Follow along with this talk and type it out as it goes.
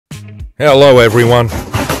Hello everyone.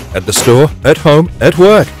 At the store, at home, at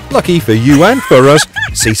work. Lucky for you and for us,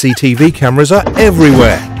 CCTV cameras are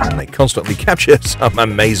everywhere and they constantly capture some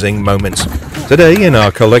amazing moments. Today in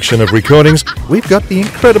our collection of recordings, we've got the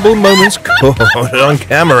incredible moments caught on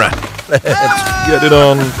camera. Let's get it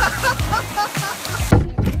on.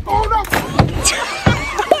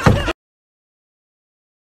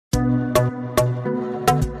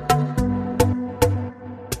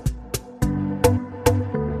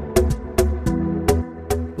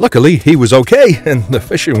 Luckily, he was okay, and the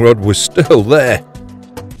fishing rod was still there.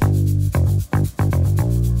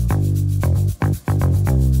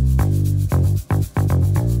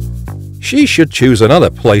 She should choose another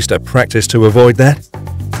place to practice to avoid that.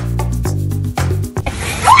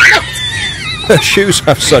 Her shoes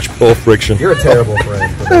have such poor friction. You're a terrible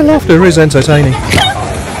friend. Their laughter is entertaining.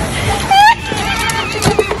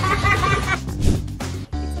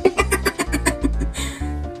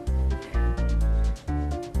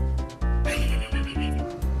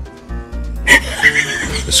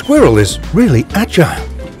 The squirrel is really agile.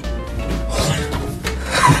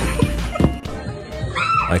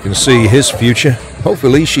 I can see his future.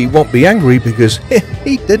 Hopefully she won't be angry because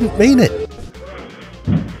he didn't mean it.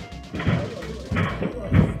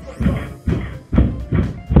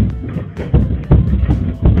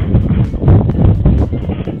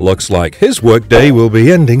 Looks like his workday will be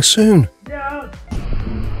ending soon.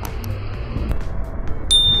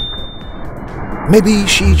 Maybe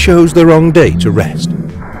she chose the wrong day to rest.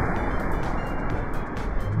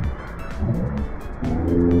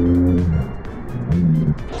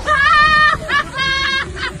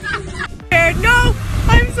 No!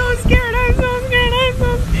 I'm so scared! I'm so scared! I'm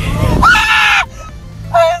so scared!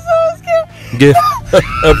 I'm so scared! Gift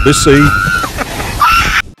of the sea.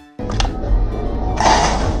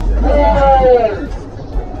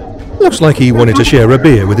 Looks like he wanted to share a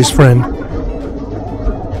beer with his friend.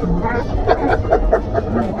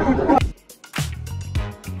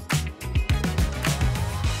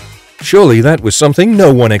 Surely that was something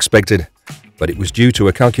no one expected, but it was due to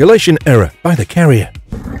a calculation error by the carrier.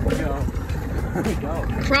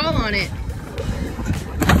 Crawl on it.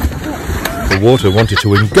 The water wanted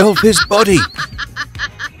to engulf his body.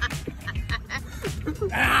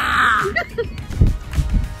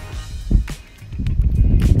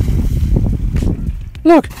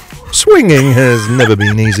 Look, swinging has never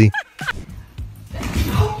been easy.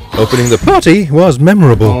 Opening the party was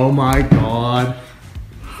memorable. Oh my god.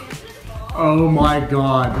 Oh my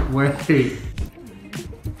god. Wait.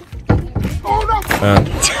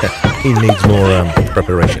 He needs more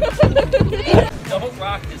preparation. Don't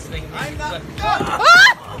rock this thing.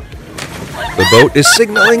 The boat is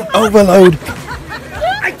signaling overload.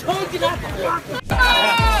 I told you not to rock it.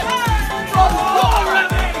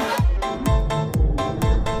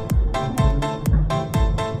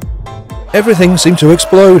 Everything seemed to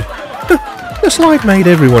explode. The slide made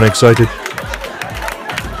everyone excited.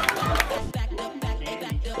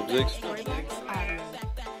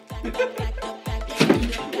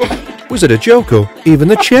 Was it a joke or even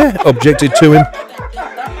the chair objected to him?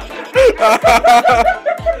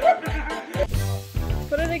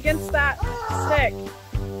 Put it against that stick.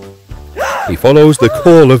 He follows the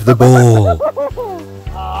call of the ball.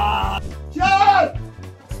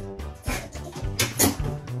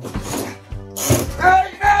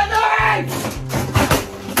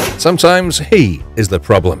 Sometimes he is the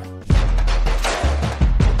problem.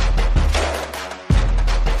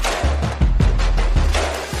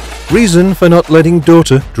 Reason for not letting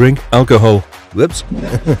daughter drink alcohol. Whoops.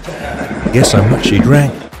 Guess how much she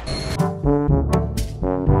drank.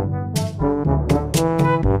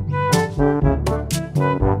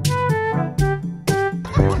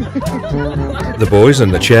 The boys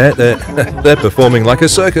in the chair, they're performing like a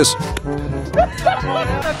circus.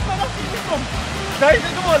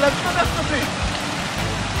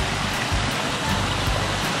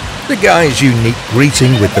 The guy's unique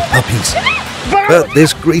greeting with the puppies. But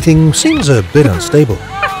this greeting seems a bit unstable.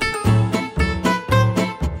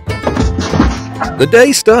 The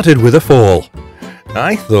day started with a fall.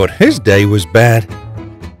 I thought his day was bad.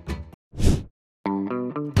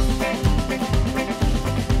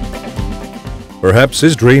 Perhaps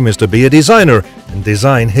his dream is to be a designer and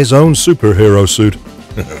design his own superhero suit.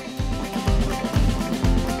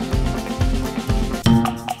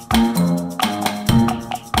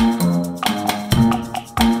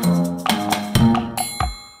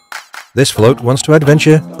 This float wants to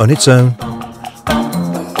adventure on its own.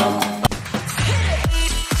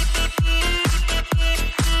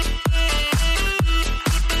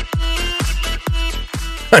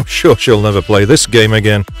 I'm sure she'll never play this game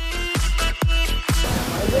again.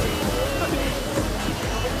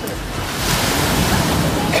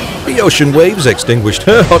 The ocean waves extinguished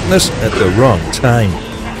her hotness at the wrong time.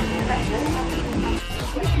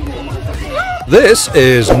 This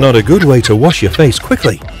is not a good way to wash your face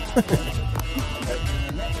quickly.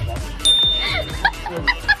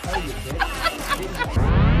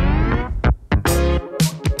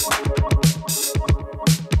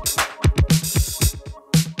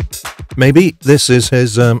 Maybe this is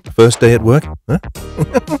his first day at work? Huh?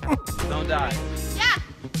 Don't die.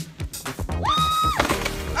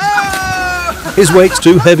 His weight's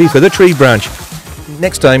too heavy for the tree branch.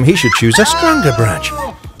 Next time he should choose a stronger branch.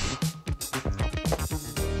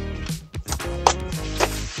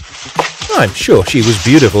 I'm sure she was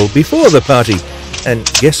beautiful before the party. And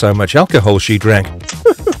guess how much alcohol she drank.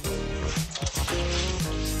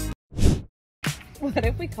 What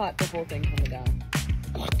if we caught the whole thing coming down?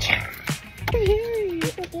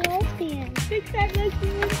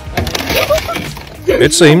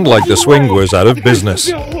 It seemed like the swing was out of business.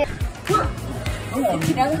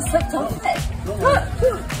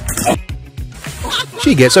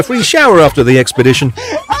 She gets a free shower after the expedition.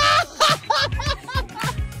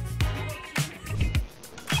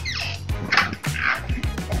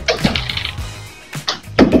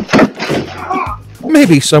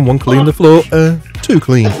 Maybe someone cleaned the floor too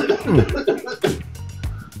clean.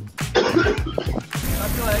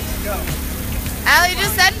 Allie,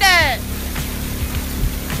 just send it!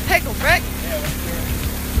 Pickle frick!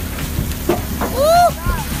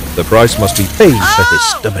 The price must be paid for his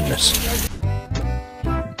stubbornness.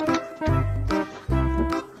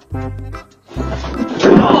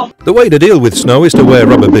 The way to deal with snow is to wear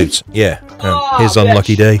rubber boots. Yeah, his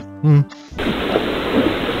unlucky day.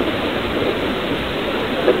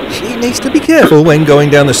 She needs to be careful when going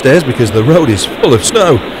down the stairs because the road is full of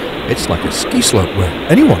snow. It's like a ski slope where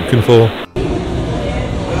anyone can fall.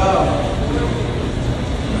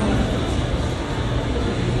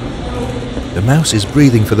 The mouse is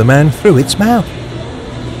breathing for the man through its mouth.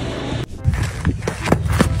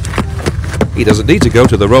 He doesn't need to go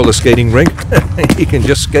to the roller skating rink. He can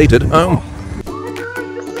just skate at home.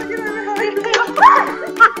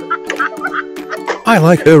 I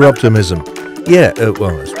like her optimism. Yeah,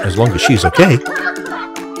 well, as long as she's okay.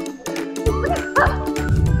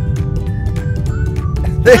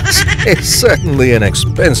 This is certainly an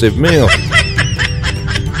expensive meal.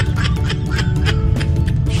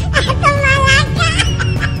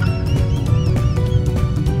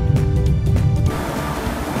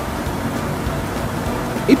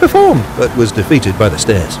 He performed, but was defeated by the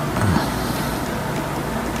stairs.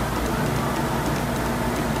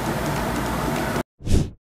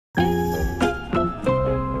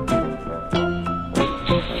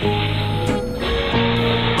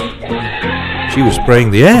 She was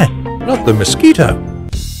spraying the air, not the mosquito.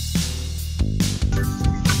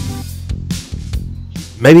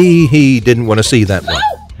 Maybe he didn't want to see that one.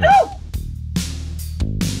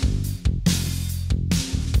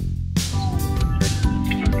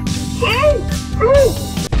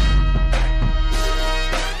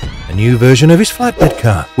 A new version of his flatbed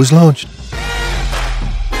car was launched.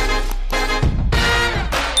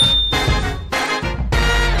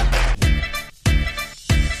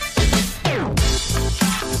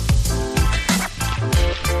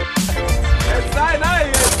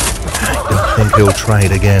 I don't think he'll try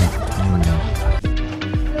it again.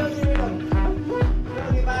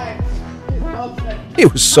 He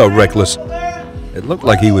was so reckless. It looked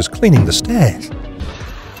like he was cleaning the stairs.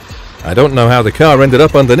 I don't know how the car ended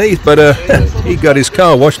up underneath, but he got his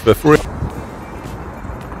car washed for free.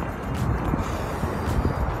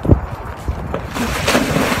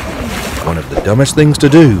 One of the dumbest things to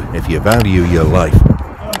do if you value your life.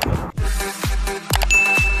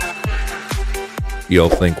 You'll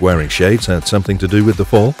think wearing shades had something to do with the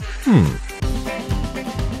fall?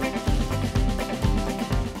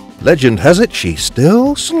 Legend has it she's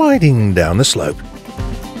still sliding down the slope.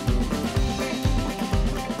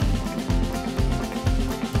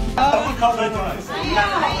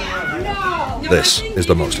 This is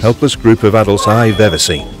the most helpless group of adults I've ever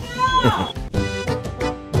seen.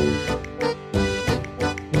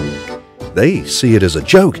 They see it as a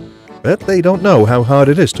joke, but they don't know how hard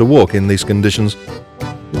it is to walk in these conditions.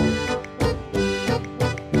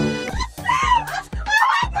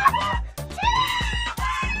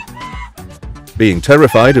 Being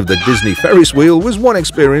terrified of the Disney Ferris wheel was one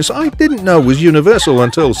experience I didn't know was universal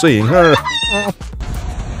until seeing her.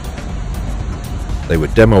 They were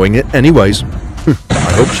demoing it anyways.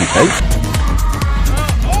 I hope she paid.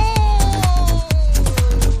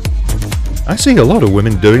 I see a lot of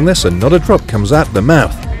women doing this and not a drop comes out the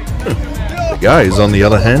mouth. The guys, on the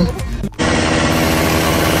other hand,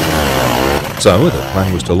 So the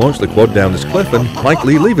plan was to launch the quad down this cliff and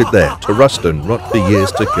likely leave it there to rust and rot for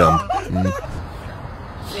years to come.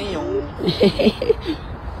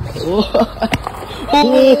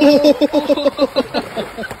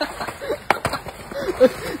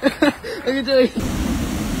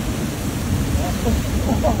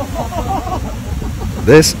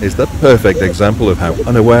 This is the perfect example of how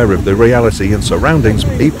unaware of the reality and surroundings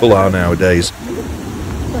people are nowadays.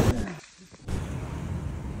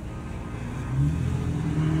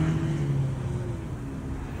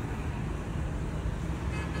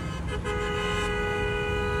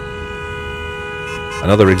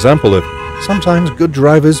 Another example of sometimes good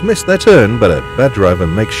drivers miss their turn, but a bad driver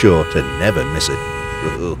makes sure to never miss it.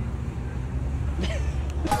 Ugh.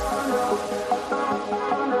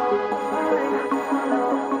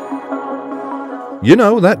 You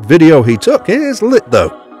know, that video he took is lit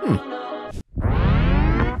though.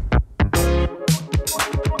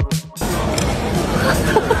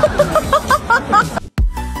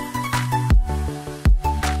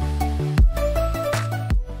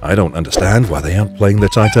 I don't understand why they aren't playing the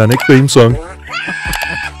Titanic theme song.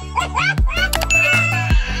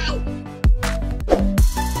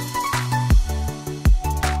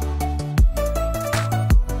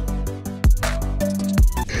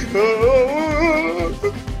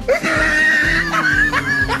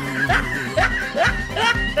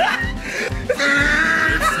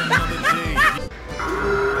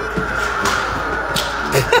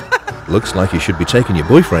 Looks like you should be taking your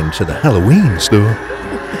boyfriend to the Halloween store.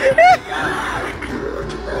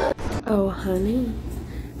 Oh, honey,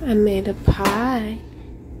 I made a pie.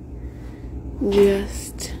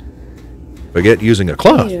 Just... Forget using a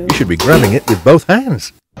cloth. You should be grabbing it with both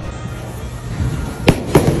hands.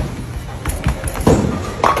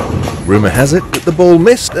 Rumor has it that the ball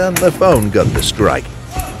missed and the phone got the strike.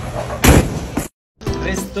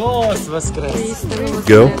 Христос воскрес!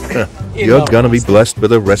 Girl, you're gonna be blessed for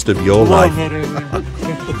the rest of your life.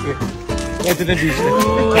 Это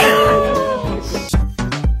отлично.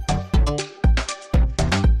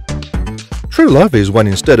 True love is when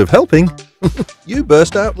instead of helping, you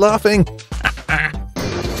burst out laughing.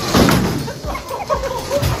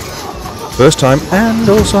 First time and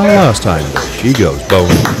also last time, she goes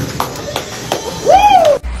bowling.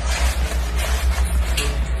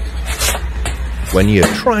 When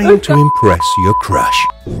you're trying to impress your crush.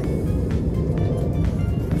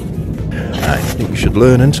 I think you should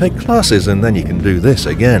learn and take classes and then you can do this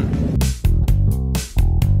again.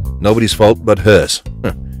 Nobody's fault but hers.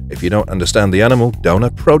 If you don't understand the animal, don't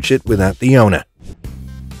approach it without the owner.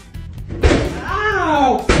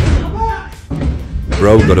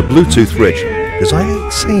 Bro got a Bluetooth fridge, because I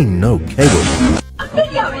ain't seen no cable.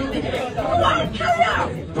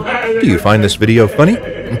 Do you find this video funny?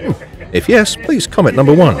 If yes, please comment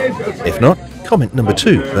number 1. If not, comment number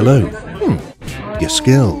 2 below. Your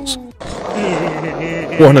skills.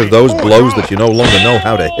 One of those blows that you no longer know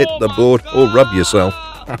how to hit the board or rub yourself.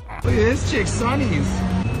 Look at this chick, Sonny's.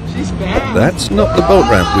 She's bad. That's not the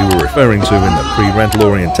boat ramp we were referring to in the pre-rental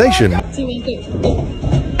orientation.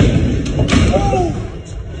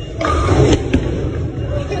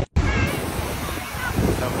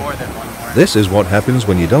 This is what happens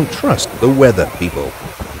when you don't trust the weather people.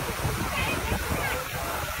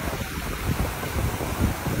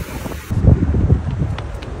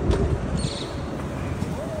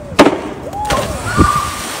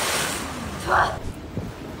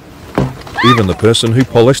 Even the person who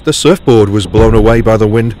polished the surfboard was blown away by the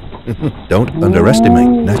wind. Don't underestimate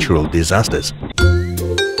natural disasters.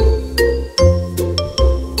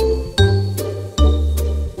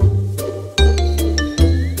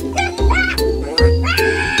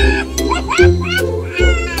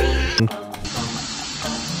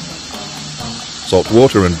 Salt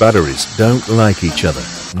water and batteries don't like each other.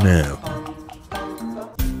 No.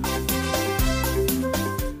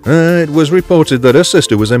 It was reported that her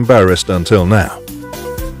sister was embarrassed until now.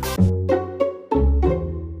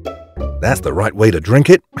 That's the right way to drink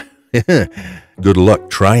it. Good luck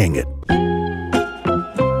trying it.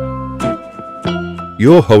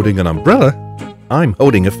 You're holding an umbrella. I'm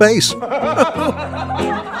holding a face.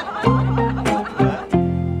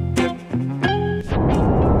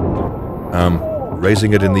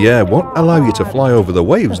 Raising it in the air won't allow you to fly over the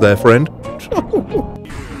waves there, friend.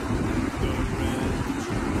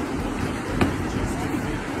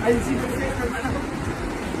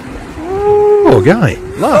 Poor guy,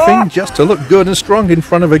 laughing just to look good and strong in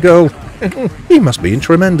front of a girl. He must be in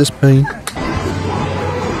tremendous pain.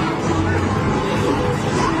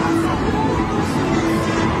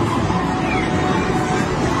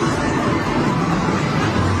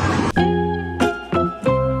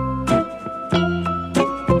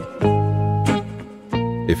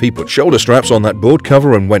 If he put shoulder straps on that board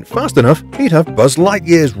cover and went fast enough, he'd have Buzz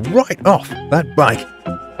Lightyear's right off that bike.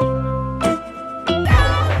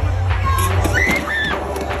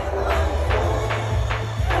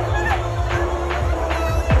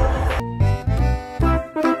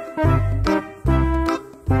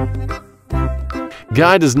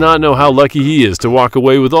 Guy does not know how lucky he is to walk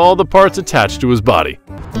away with all the parts attached to his body.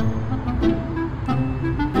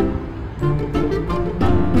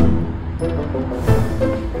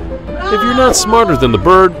 If you're not smarter than the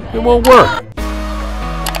bird, it won't work.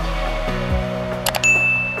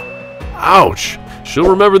 Ouch! She'll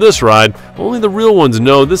remember this ride. Only the real ones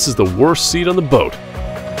know this is the worst seat on the boat.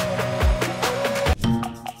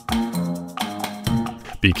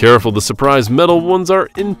 Be careful, the surprise metal ones are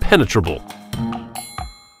impenetrable.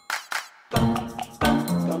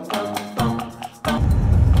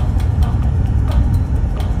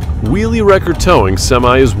 Wheelie wrecker towing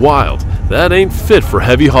semi is wild. That ain't fit for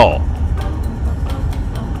heavy haul.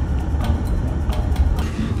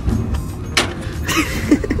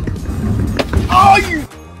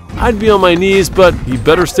 I'd be on my knees, but he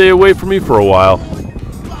better stay away from me for a while.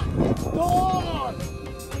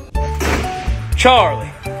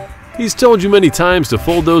 Charlie! He's told you many times to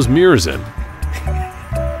fold those mirrors in.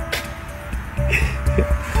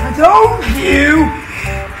 I told you!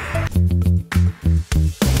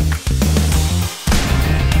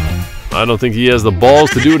 I don't think he has the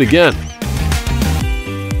balls to do it again.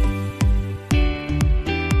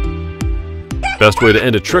 Best way to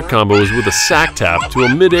end a trick combo is with a sack tap to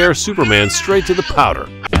a mid-air Superman straight to the powder.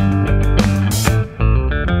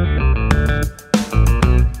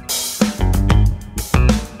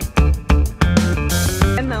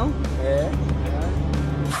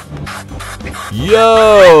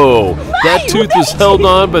 Yo! That tooth was held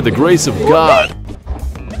on by the grace of God.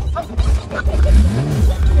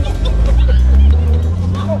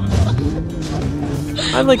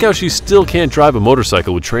 I like how she still can't drive a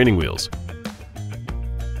motorcycle with training wheels.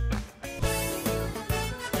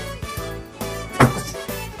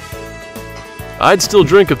 I'd still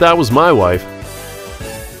drink if that was my wife.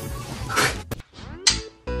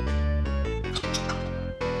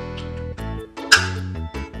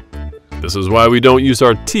 This is why we don't use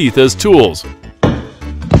our teeth as tools.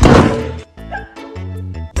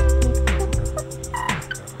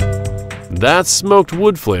 That's smoked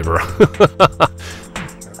wood flavor.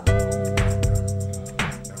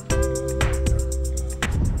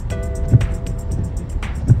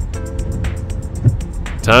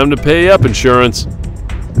 Time to pay up, insurance.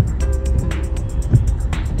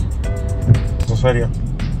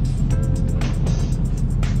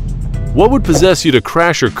 What would possess you to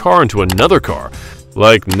crash your car into another car?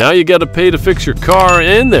 Like, now you gotta pay to fix your car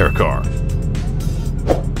and their car.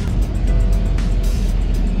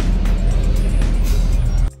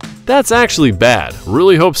 That's actually bad.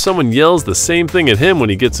 Really hope someone yells the same thing at him when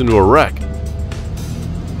he gets into a wreck.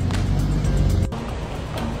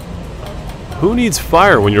 Who needs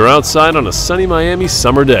fire when you're outside on a sunny Miami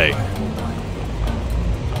summer day?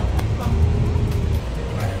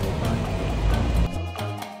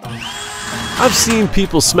 I've seen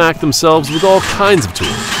people smack themselves with all kinds of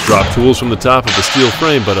tools. Drop tools from the top of a steel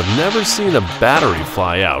frame, but I've never seen a battery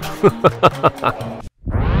fly out.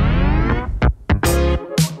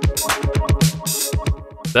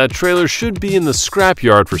 That trailer should be in the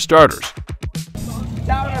scrapyard for starters.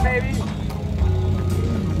 Downer, baby!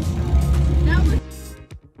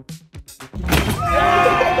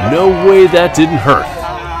 No way that didn't hurt.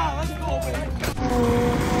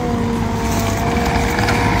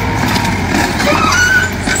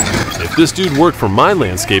 If this dude worked for my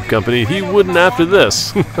landscape company, he wouldn't after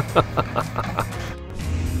this.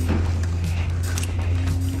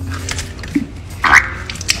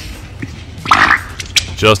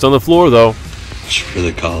 Just on the floor, though. For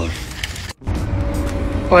the collar.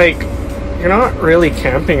 Like, you're not really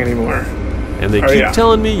camping anymore. And they keep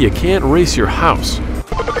telling me you can't race your house.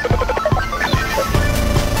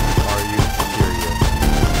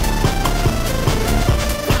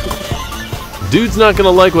 Dude's not gonna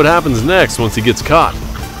like what happens next once he gets caught.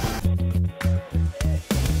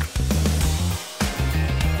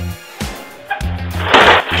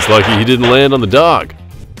 He's lucky he didn't land on the dog.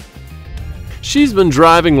 She's been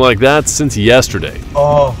driving like that since yesterday.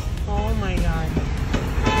 Oh. Oh my god.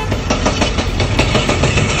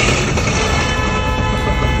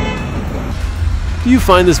 Do you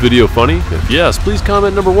find this video funny? If yes, please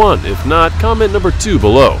comment number 1. If not, comment number 2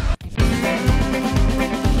 below.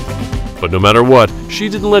 But no matter what, she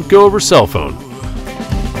didn't let go of her cell phone.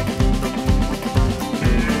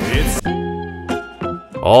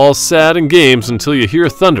 All sad and games until you hear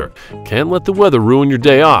thunder. Can't let the weather ruin your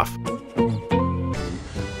day off.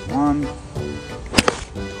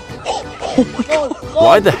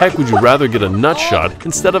 Why the heck would you rather get a nut shot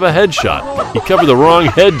instead of a head shot? You covered the wrong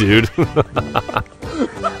head, dude.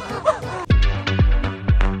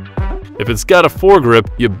 If it's got a foregrip,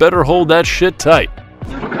 you better hold that shit tight.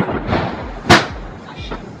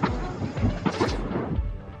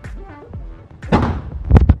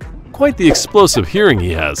 Quite the explosive hearing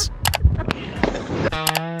he has.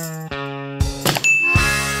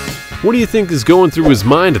 What do you think is going through his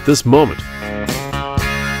mind at this moment?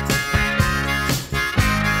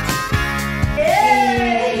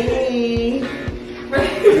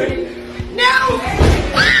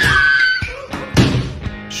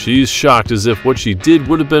 She's shocked as if what she did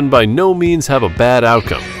would have been by no means have a bad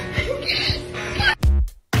outcome.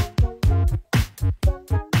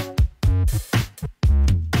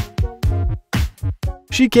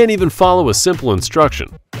 She can't even follow a simple instruction.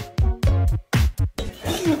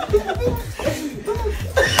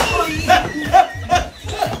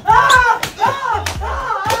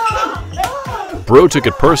 Bro took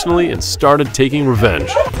it personally and started taking revenge.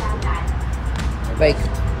 Like,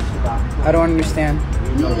 I don't understand.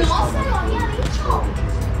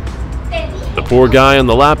 The poor guy on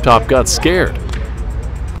the laptop got scared.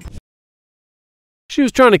 She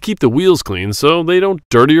was trying to keep the wheels clean so they don't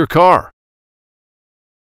dirty your car.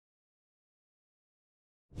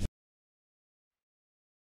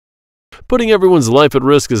 Putting everyone's life at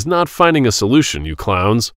risk is not finding a solution, you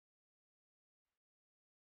clowns.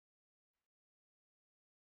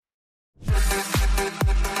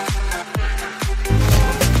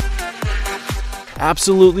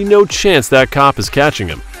 Absolutely no chance that cop is catching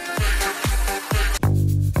him.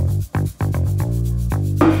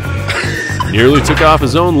 Nearly took off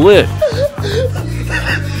his own lid.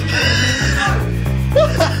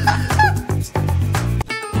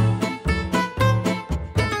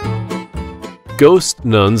 Ghost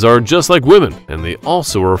nuns are just like women, and they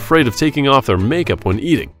also are afraid of taking off their makeup when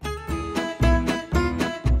eating.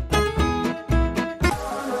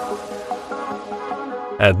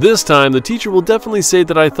 At this time, the teacher will definitely say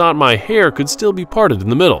that I thought my hair could still be parted in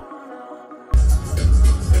the middle.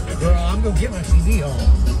 Girl, I'm gonna get my TV on.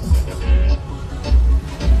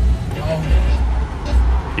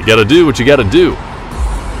 You gotta do what you gotta do.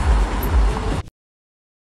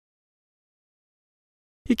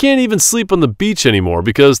 You can't even sleep on the beach anymore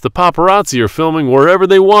because the paparazzi are filming wherever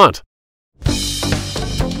they want.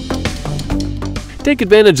 Take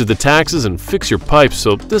advantage of the taxes and fix your pipes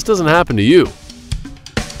so this doesn't happen to you.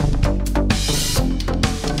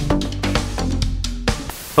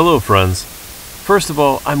 Hello friends. First of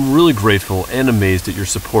all, I'm really grateful and amazed at your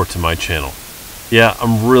support to my channel. Yeah,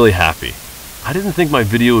 I'm really happy. I didn't think my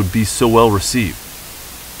video would be so well received.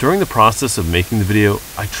 During the process of making the video,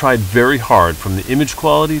 I tried very hard from the image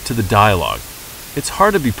quality to the dialogue. It's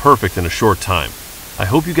hard to be perfect in a short time. I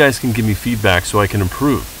hope you guys can give me feedback so I can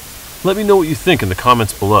improve. Let me know what you think in the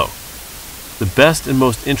comments below. The best and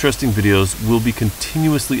most interesting videos will be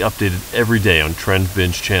continuously updated every day on Trend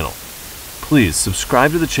Binge channel. Please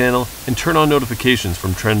subscribe to the channel and turn on notifications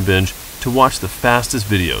from Trend Binge to watch the fastest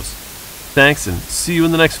videos. Thanks and see you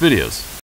in the next videos.